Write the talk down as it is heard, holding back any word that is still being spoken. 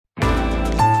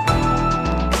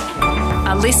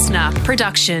A listener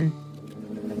production.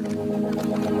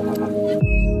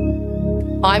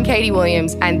 I'm Katie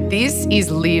Williams, and this is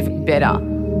Live Better.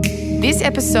 This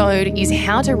episode is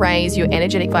how to raise your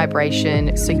energetic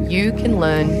vibration so you can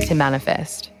learn to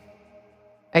manifest.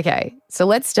 Okay, so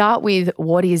let's start with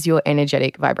what is your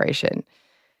energetic vibration?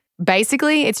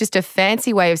 Basically, it's just a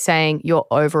fancy way of saying your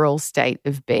overall state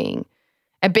of being.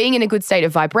 And being in a good state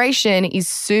of vibration is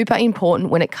super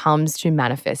important when it comes to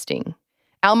manifesting.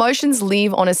 Our emotions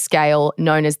live on a scale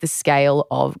known as the scale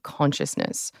of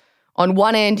consciousness. On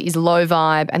one end is low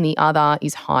vibe and the other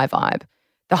is high vibe.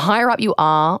 The higher up you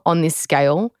are on this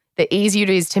scale, the easier it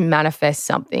is to manifest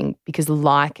something because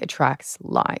like attracts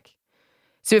like.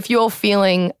 So if you're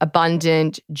feeling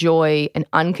abundant, joy, and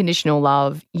unconditional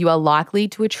love, you are likely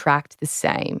to attract the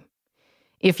same.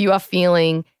 If you are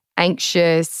feeling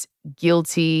anxious,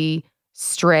 guilty,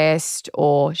 stressed,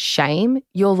 or shame,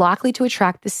 you're likely to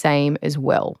attract the same as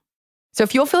well. So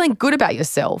if you're feeling good about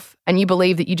yourself and you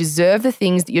believe that you deserve the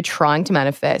things that you're trying to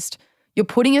manifest, you're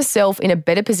putting yourself in a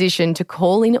better position to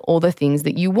call in all the things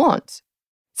that you want.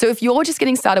 So if you're just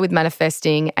getting started with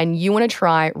manifesting and you want to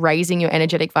try raising your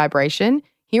energetic vibration,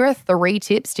 here are 3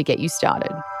 tips to get you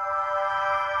started.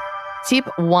 Tip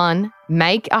 1,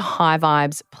 make a high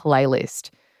vibes playlist.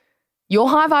 Your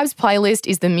high vibes playlist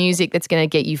is the music that's going to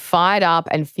get you fired up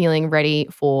and feeling ready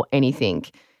for anything.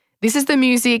 This is the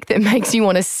music that makes you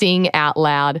want to sing out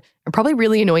loud and probably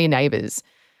really annoy your neighbors.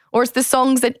 Or it's the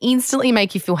songs that instantly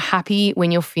make you feel happy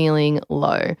when you're feeling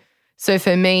low. So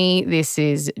for me, this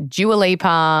is Dua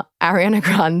Lipa, Ariana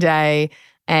Grande,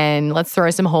 and let's throw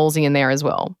some Halsey in there as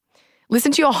well.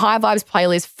 Listen to your high vibes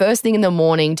playlist first thing in the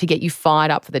morning to get you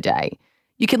fired up for the day.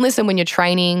 You can listen when you're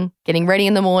training, getting ready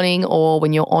in the morning, or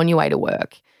when you're on your way to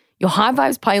work. Your high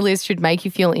vibes playlist should make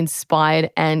you feel inspired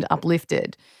and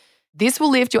uplifted. This will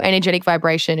lift your energetic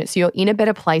vibration so you're in a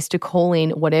better place to call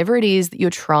in whatever it is that you're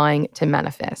trying to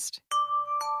manifest.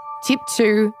 Tip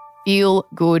 2, feel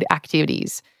good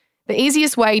activities. The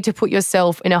easiest way to put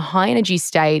yourself in a high energy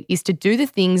state is to do the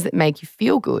things that make you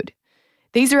feel good.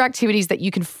 These are activities that you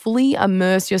can fully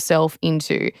immerse yourself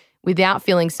into without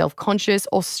feeling self-conscious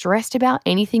or stressed about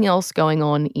anything else going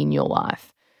on in your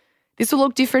life. This will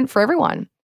look different for everyone.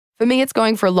 For me, it's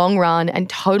going for a long run and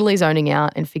totally zoning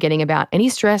out and forgetting about any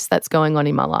stress that's going on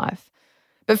in my life.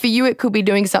 But for you, it could be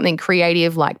doing something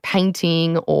creative like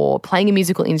painting or playing a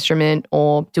musical instrument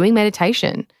or doing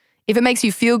meditation. If it makes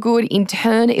you feel good, in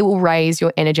turn, it will raise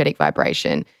your energetic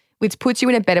vibration, which puts you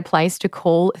in a better place to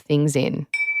call things in.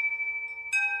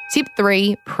 Tip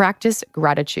 3, practice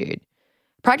gratitude.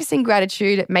 Practicing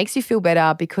gratitude makes you feel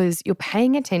better because you're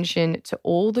paying attention to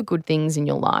all the good things in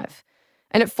your life.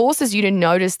 And it forces you to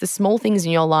notice the small things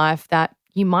in your life that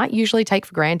you might usually take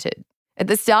for granted. At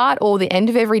the start or the end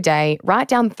of every day, write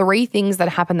down 3 things that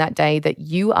happened that day that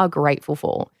you are grateful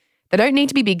for. They don't need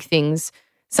to be big things.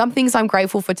 Some things I'm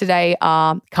grateful for today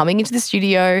are coming into the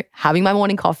studio, having my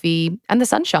morning coffee, and the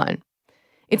sunshine.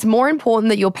 It's more important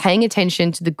that you're paying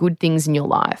attention to the good things in your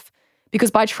life,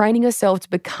 because by training yourself to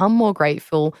become more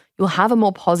grateful, you'll have a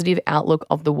more positive outlook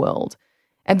of the world.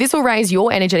 And this will raise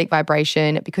your energetic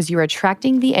vibration because you're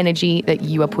attracting the energy that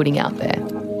you are putting out there.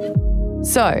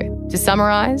 So, to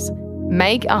summarize,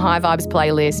 make a high vibes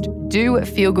playlist, do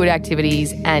feel-good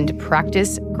activities, and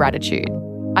practice gratitude.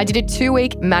 I did a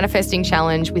 2-week manifesting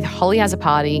challenge with Holly Has a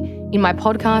Party in my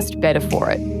podcast, Better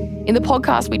For It. In the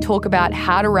podcast, we talk about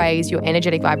how to raise your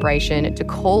energetic vibration to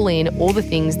call in all the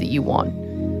things that you want.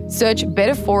 Search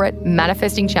Better For It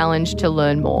Manifesting Challenge to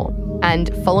learn more.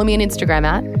 And follow me on Instagram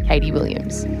at Katie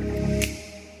Williams.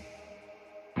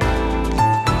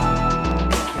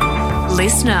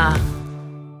 Listener.